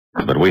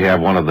But we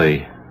have one of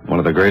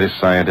the greatest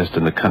scientists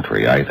in the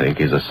country, I think.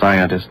 He's a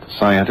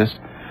scientist,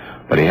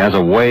 but he has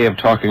a way of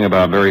talking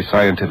about very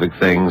scientific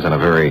things in a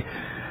very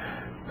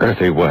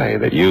earthy way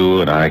that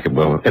you and I can,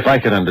 well, if I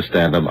can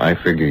understand him, I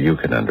figure you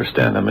can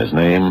understand him. His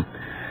name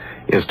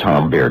is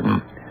Tom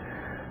Bearden.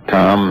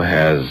 Tom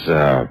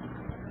has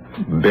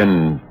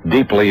been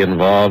deeply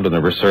involved in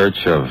the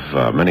research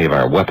of many of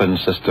our weapon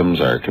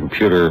systems, our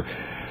computer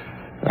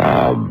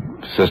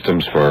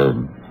systems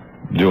for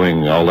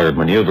doing all their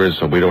maneuvers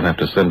so we don't have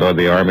to send all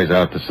the armies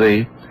out to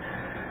sea.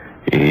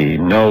 He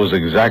knows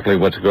exactly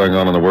what's going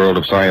on in the world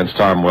of science.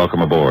 Tom,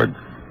 welcome aboard.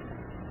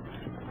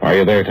 Are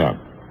you there, Tom?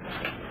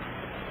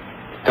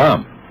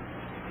 Tom?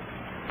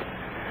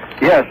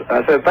 Yes,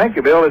 I said thank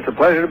you, Bill. It's a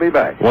pleasure to be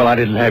back. Well, I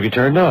didn't have you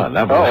turned on.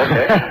 Oh,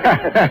 okay.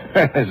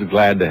 I was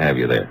glad to have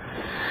you there.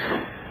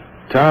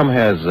 Tom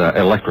has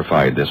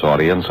electrified this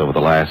audience over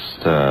the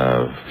last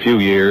few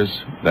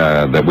years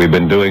that we've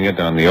been doing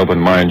it on the Open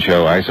Mind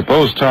Show. I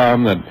suppose,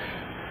 Tom, that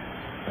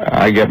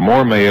I get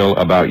more mail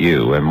about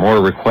you and more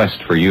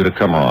requests for you to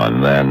come on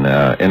than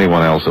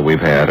anyone else that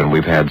we've had, and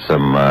we've had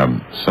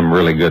some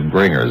really good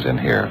bringers in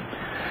here.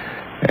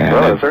 And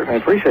well, I certainly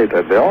appreciate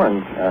that, Bill,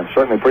 and I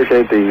certainly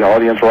appreciate the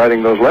audience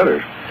writing those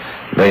letters.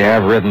 They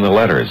have written the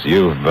letters.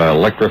 You've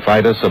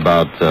electrified us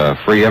about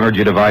free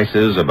energy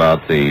devices,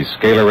 about the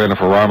scalar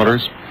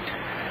interferometers.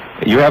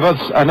 You have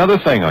another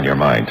thing on your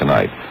mind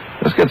tonight.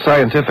 Let's get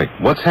scientific.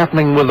 What's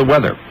happening with the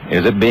weather?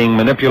 Is it being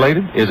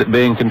manipulated? Is it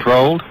being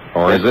controlled?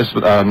 Or is this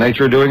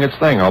nature doing its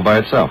thing all by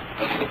itself?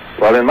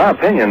 Well, in my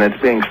opinion, it's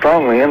being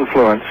strongly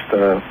influenced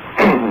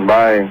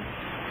by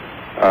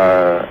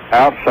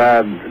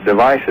outside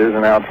devices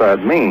and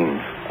outside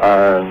means,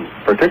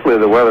 particularly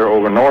the weather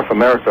over North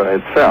America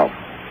itself.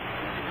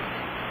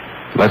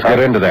 Let's get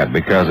into that,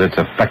 because it's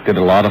affected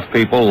a lot of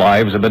people.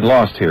 Lives have been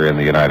lost here in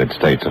the United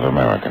States of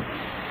America.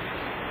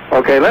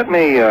 Okay, let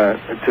me,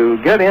 to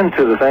get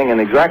into the thing and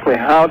exactly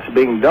how it's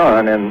being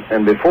done,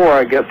 and before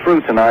I get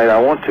through tonight, I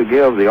want to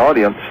give the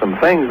audience some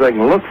things they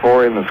can look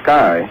for in the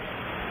sky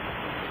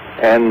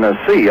and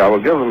see. I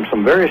will give them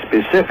some very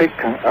specific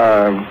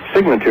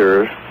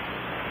signatures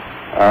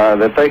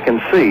that they can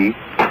see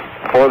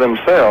for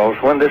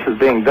themselves when this is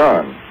being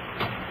done.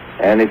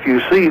 And if you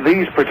see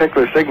these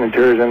particular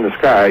signatures in the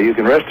sky, you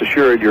can rest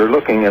assured you're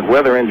looking at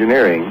weather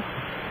engineering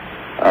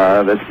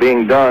that's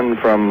being done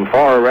from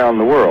far around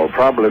the world,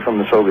 probably from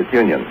the Soviet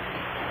Union.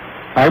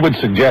 I would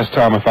suggest,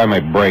 Tom, if I may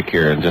break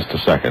here in just a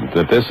second,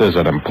 that this is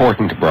an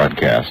important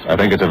broadcast. I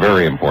think it's a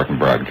very important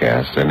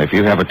broadcast. And if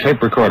you have a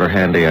tape recorder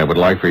handy, I would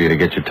like for you to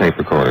get your tape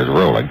recorders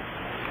rolling.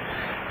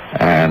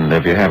 And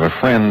if you have a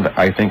friend,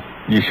 I think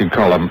you should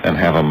call them and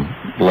have them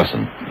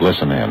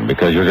listen in,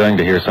 because you're going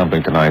to hear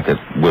something tonight that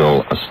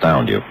will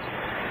astound you.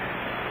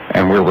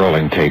 And we're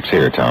rolling tapes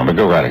here, Tom, but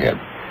go right ahead.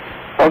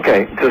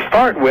 Okay, to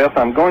start with,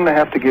 I'm going to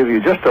have to give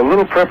you just a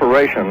little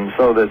preparation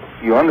so that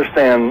you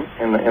understand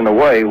in a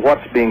way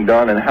what's being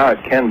done and how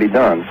it can be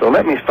done. So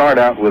let me start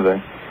out with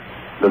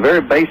the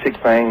very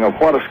basic thing of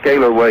what a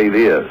scalar wave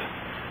is.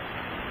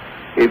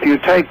 If you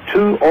take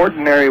two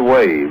ordinary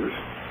waves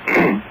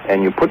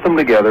and you put them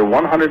together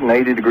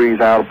 180 degrees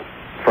out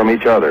from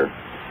each other,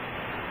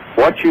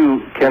 what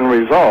you can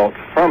result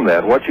from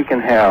that, what you can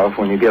have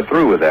when you get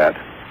through with that,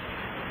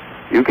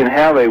 you can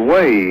have a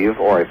wave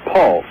or a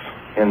pulse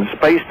in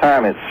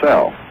space-time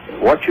itself.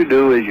 What you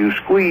do is you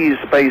squeeze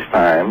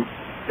space-time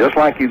just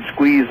like you'd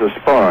squeeze a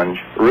sponge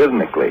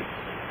rhythmically.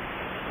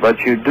 But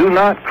you do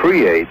not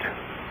create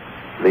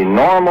the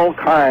normal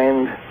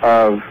kind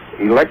of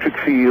electric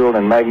field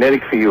and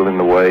magnetic field in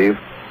the wave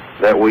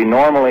that we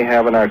normally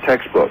have in our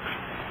textbooks.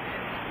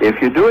 If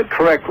you do it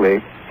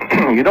correctly,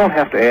 you don't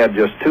have to add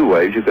just two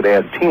waves, you could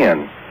add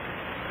 10.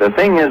 The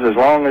thing is, as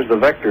long as the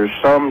vectors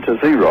sum to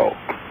zero,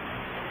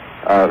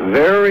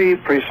 very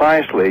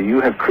precisely,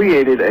 you have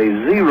created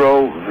a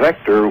zero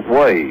vector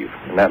wave,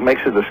 and that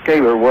makes it a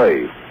scalar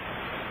wave.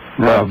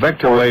 Now,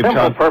 vector wave, for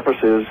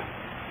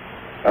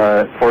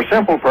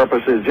simple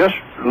purposes, just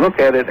look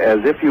at it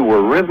as if you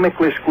were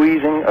rhythmically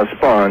squeezing a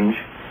sponge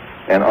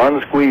and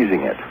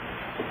unsqueezing it.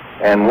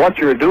 And what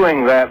you're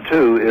doing that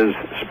to is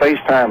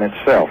space-time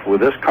itself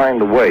with this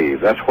kind of wave.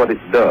 That's what it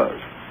does.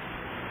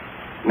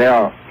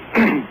 Now,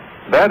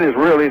 that is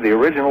really the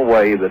original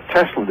wave that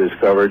Tesla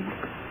discovered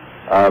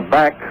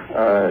back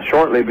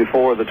shortly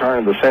before the turn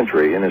of the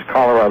century in his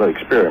Colorado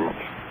experiments.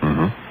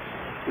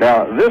 Mm-hmm.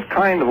 Now, this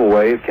kind of a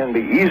wave can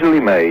be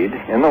easily made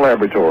in the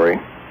laboratory,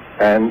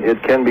 and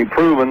it can be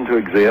proven to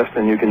exist,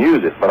 and you can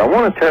use it. But I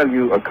want to tell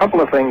you a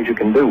couple of things you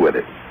can do with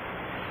it.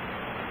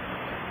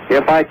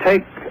 If I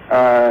take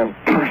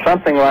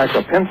something like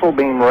a pencil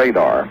beam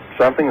radar,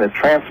 something that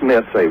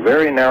transmits a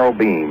very narrow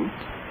beam,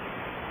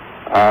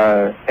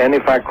 and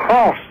if I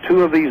cross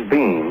two of these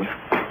beams,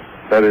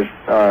 that is,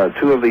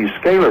 two of these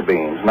scalar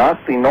beams, not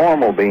the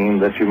normal beam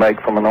that you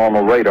make from a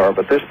normal radar,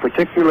 but this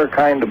particular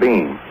kind of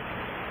beam,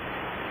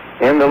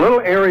 in the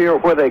little area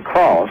where they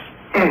cross,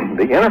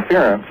 the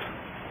interference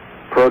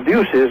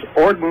produces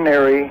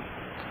ordinary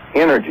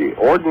energy,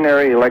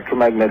 ordinary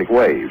electromagnetic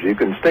waves. You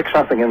can stick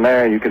something in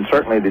there and you can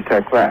certainly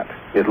detect that.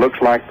 It looks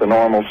like the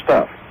normal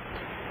stuff.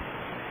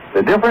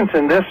 The difference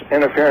in this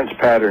interference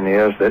pattern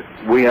is that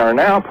we are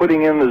now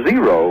putting in the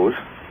zeros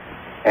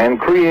and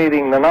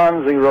creating the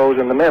non-zeros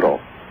in the middle.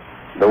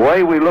 The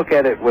way we look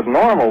at it with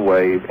normal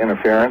wave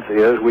interference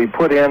is we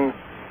put in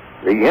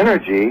the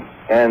energy,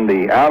 and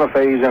the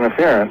out-of-phase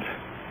interference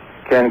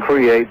can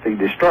create the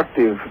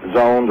destructive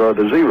zones or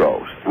the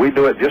zeros. We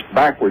do it just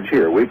backwards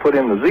here. We put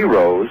in the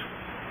zeros,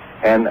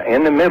 and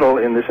in the middle,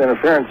 in this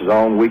interference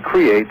zone, we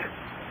create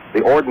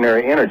the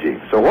ordinary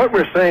energy. So what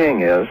we're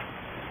saying is,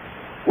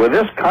 with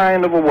this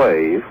kind of a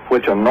wave,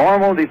 which a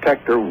normal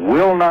detector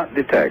will not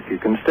detect, you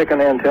can stick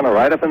an antenna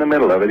right up in the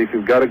middle of it if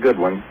you've got a good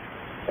one,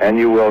 and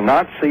you will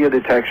not see a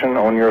detection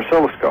on your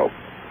oscilloscope.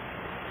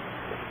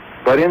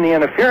 But in the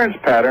interference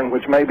pattern,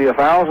 which may be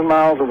 1,000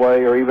 miles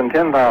away or even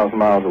 10,000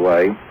 miles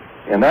away,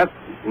 in that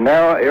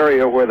narrow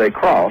area where they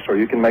cross, or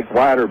you can make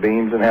wider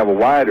beams and have a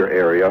wider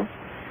area,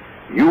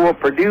 you will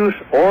produce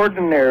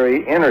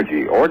ordinary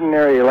energy,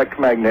 ordinary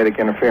electromagnetic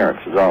interference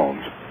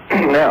zones.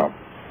 Now,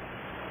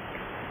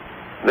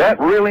 that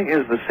really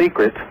is the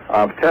secret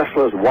of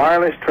Tesla's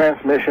wireless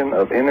transmission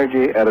of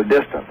energy at a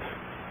distance,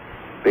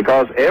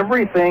 because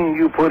everything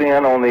you put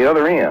in on the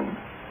other end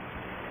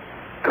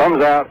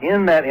comes out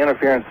in that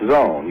interference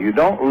zone. You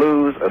don't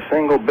lose a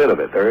single bit of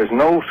it. There is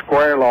no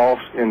square loss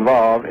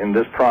involved in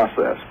this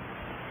process.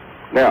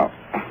 Now,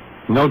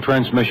 no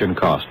transmission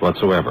cost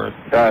whatsoever.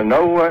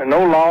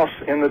 No loss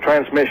in the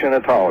transmission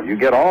at all. You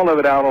get all of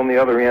it out on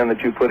the other end that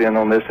you put in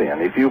on this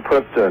end. If you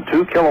put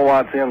 2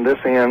 kilowatts in this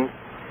end,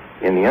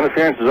 in the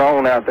interference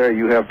zone out there,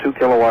 you have 2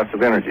 kilowatts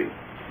of energy.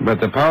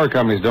 But the power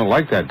companies don't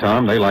like that,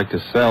 Tom. They like to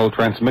sell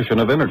transmission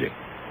of energy.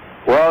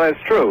 Well,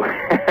 that's true.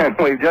 And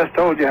we've just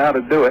told you how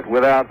to do it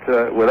without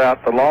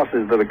the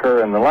losses that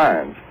occur in the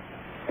lines.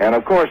 And,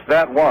 of course,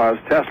 that was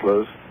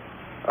Tesla's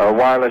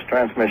wireless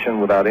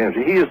transmission without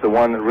energy. He is the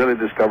one that really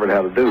discovered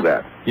how to do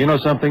that. You know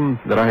something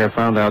that I have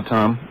found out,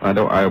 Tom?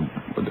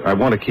 I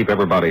want to keep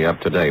everybody up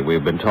to date.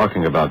 We've been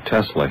talking about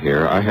Tesla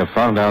here. I have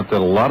found out that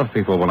a lot of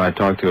people, when I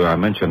talk to, I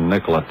mention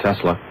Nikola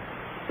Tesla,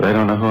 they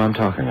don't know who I'm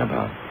talking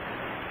about.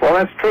 Well,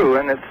 that's true,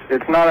 and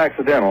it's not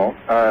accidental.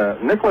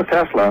 Nikola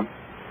Tesla,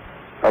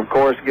 of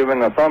course,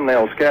 given a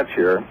thumbnail sketch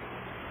here,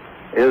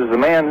 is the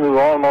man who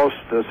almost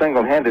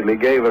single-handedly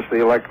gave us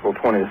the electrical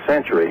 20th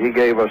century. He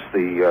gave us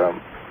the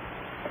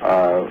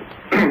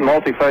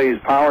multi-phase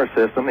power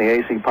system, the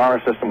AC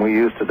power system we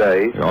use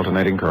today. The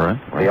alternating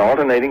current. Right. The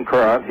alternating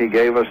current. He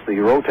gave us the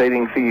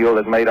rotating field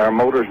that made our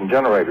motors and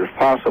generators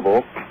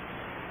possible.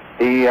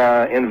 He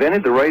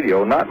invented the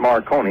radio, not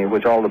Marconi,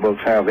 which all the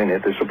books have in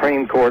it. The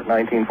Supreme Court,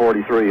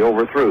 1943,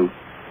 overthrew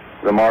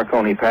the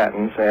Marconi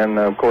patents, and,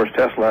 of course,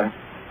 Tesla.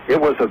 It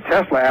was a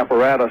Tesla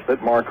apparatus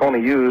that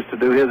Marconi used to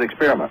do his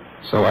experiment.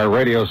 So our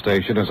radio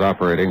station is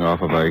operating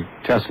off of a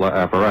Tesla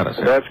apparatus.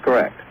 That's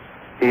correct.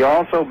 He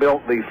also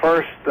built the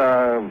first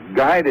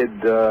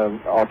guided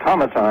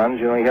automatons.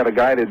 You know, he had a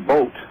guided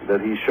boat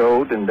that he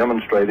showed and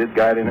demonstrated,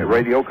 guiding it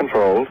radio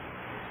controlled.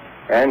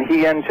 And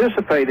he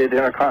anticipated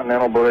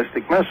intercontinental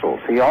ballistic missiles.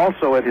 He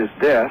also, at his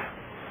death,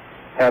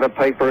 had a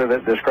paper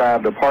that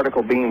described a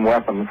particle beam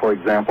weapon, for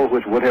example,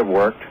 which would have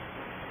worked.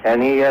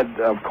 And he had,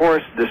 of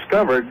course,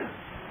 discovered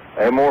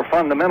a more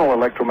fundamental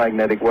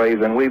electromagnetic wave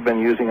than we've been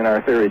using in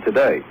our theory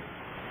today.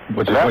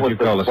 Which is what you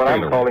call a scalar wave. What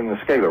I'm calling the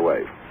scalar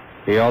wave.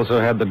 He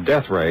also had the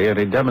death ray, and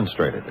he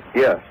demonstrated it.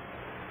 Yes.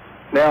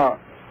 Now,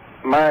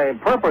 my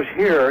purpose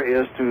here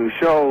is to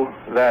show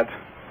that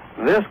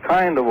this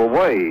kind of a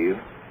wave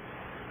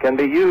can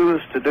be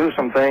used to do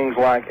some things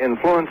like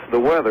influence the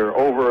weather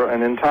over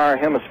an entire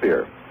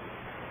hemisphere.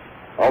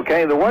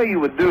 Okay, the way you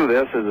would do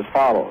this is as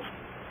follows.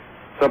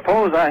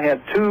 Suppose I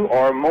had 2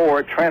 or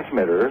more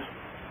transmitters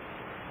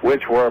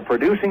which were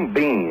producing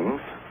beams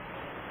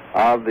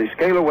of the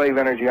scalar wave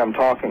energy I'm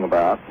talking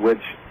about,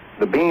 which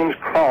the beams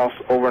cross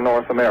over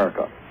North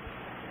America.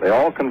 They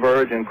all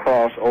converge and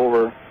cross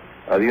over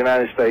the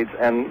United States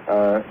and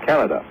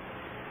Canada.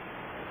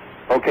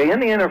 Okay, in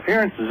the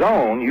interference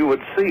zone, you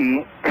would see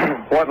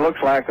what looks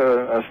like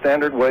a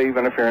standard wave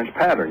interference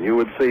pattern. You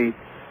would see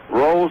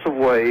rows of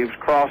waves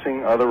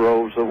crossing other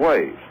rows of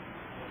waves.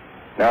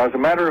 Now, as a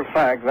matter of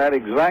fact, that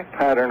exact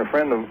pattern a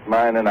friend of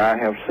mine and I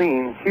have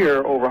seen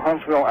here over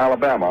Huntsville,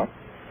 Alabama,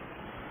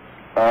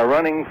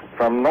 running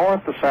from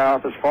north to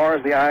south as far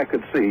as the eye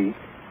could see.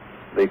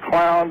 The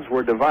clouds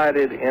were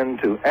divided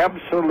into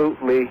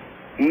absolutely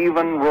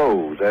even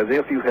rows, as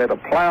if you had a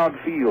plowed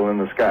field in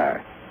the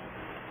sky.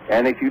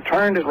 And if you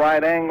turned at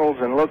right angles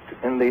and looked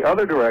in the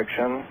other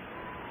direction,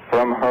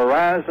 from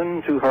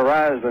horizon to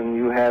horizon,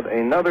 you had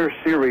another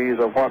series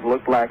of what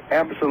looked like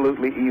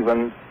absolutely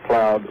even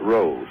plowed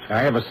rows. I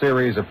have a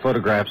series of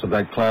photographs of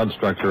that cloud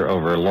structure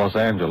over Los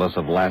Angeles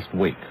of last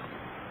week.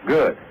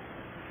 Good.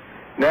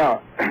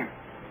 Now,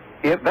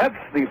 if that's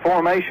the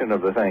formation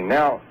of the thing.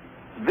 Now,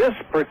 this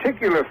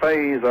particular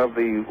phase of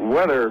the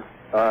weather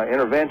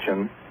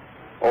intervention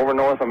over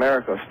North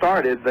America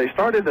they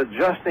started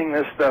adjusting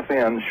this stuff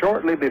in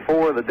shortly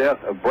before the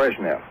death of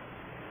Brezhnev.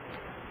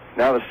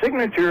 Now, the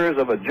signatures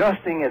of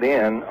adjusting it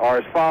in are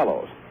as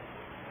follows.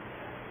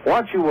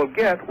 what you will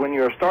get when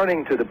you're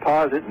starting to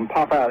deposit and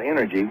pop out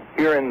energy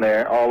here and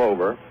there all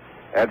over,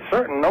 at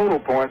certain nodal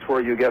points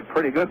where you get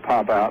pretty good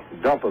pop out,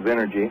 dump of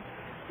energy,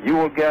 you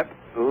will get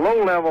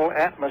low-level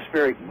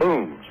atmospheric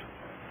booms.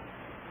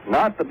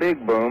 Not the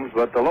big booms,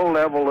 but the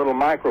low-level little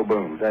micro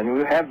booms. And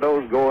you had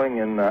those going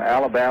in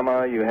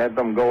Alabama, you had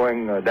them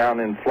going down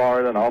in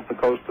Florida and off the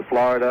coast of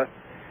Florida,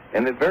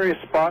 and at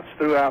various spots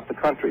throughout the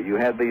country you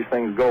had these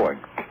things going,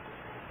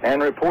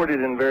 and reported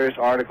in various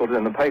articles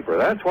in the paper.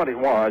 That's what it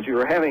was. You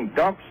were having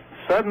dumps,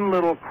 sudden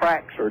little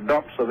cracks or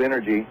dumps of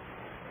energy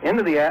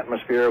into the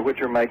atmosphere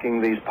which are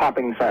making these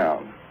popping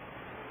sounds.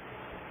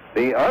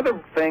 The other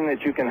thing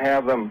that you can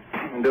have them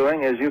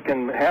doing is you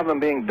can have them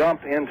being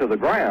dumped into the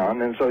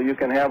ground, and so you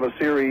can have a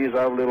series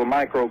of little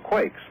micro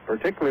quakes,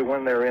 particularly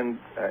when they're in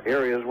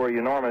areas where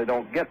you normally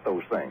don't get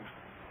those things.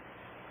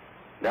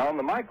 Now, on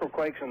the micro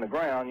quakes in the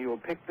ground, you will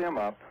pick them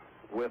up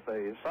with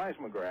a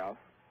seismograph.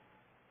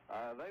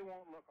 They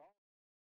won't look